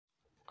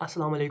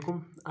Assalamu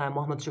alaikum. I am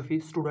Mohammad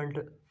Shafi, student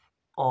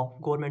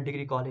of Government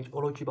Degree College,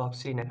 Olochibag,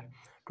 Srinagar.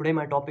 Today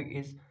my topic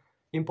is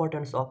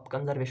importance of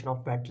conservation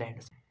of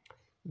wetlands.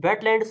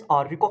 Wetlands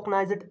are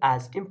recognized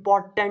as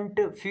important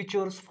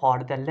features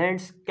for the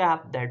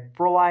landscape that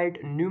provide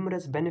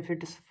numerous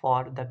benefits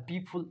for the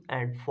people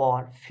and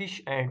for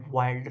fish and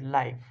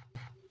wildlife.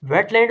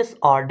 Wetlands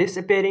are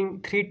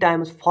disappearing 3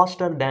 times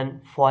faster than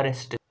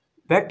forests.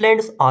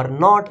 Wetlands are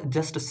not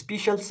just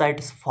special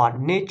sites for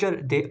nature,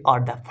 they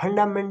are the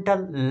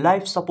fundamental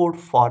life support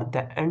for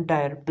the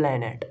entire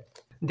planet.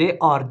 They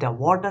are the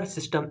water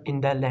system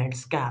in the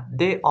landscape.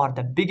 They are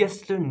the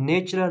biggest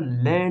natural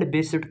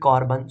land-based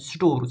carbon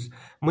stores.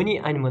 Many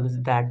animals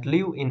that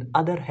live in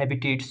other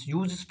habitats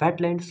use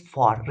wetlands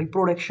for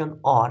reproduction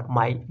or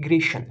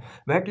migration.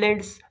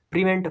 Wetlands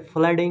prevent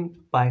flooding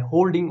by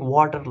holding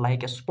water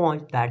like a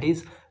sponge. That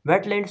is,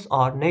 wetlands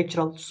are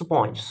natural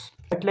sponges.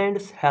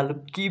 Wetlands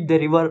help keep the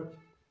river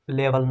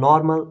level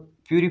normal,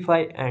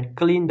 purify and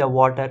clean the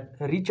water,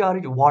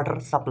 recharge water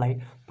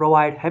supply,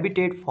 provide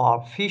habitat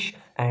for fish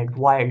and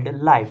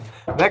wildlife.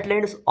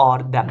 Wetlands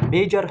are the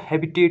major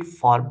habitat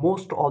for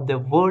most of the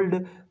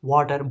world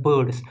water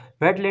birds.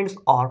 Wetlands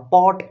are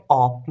part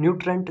of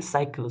nutrient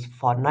cycles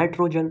for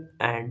nitrogen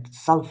and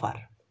sulfur.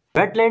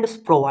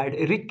 Wetlands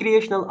provide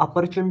recreational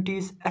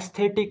opportunities,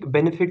 aesthetic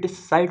benefits,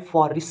 site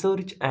for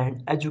research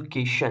and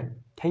education.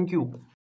 Thank you.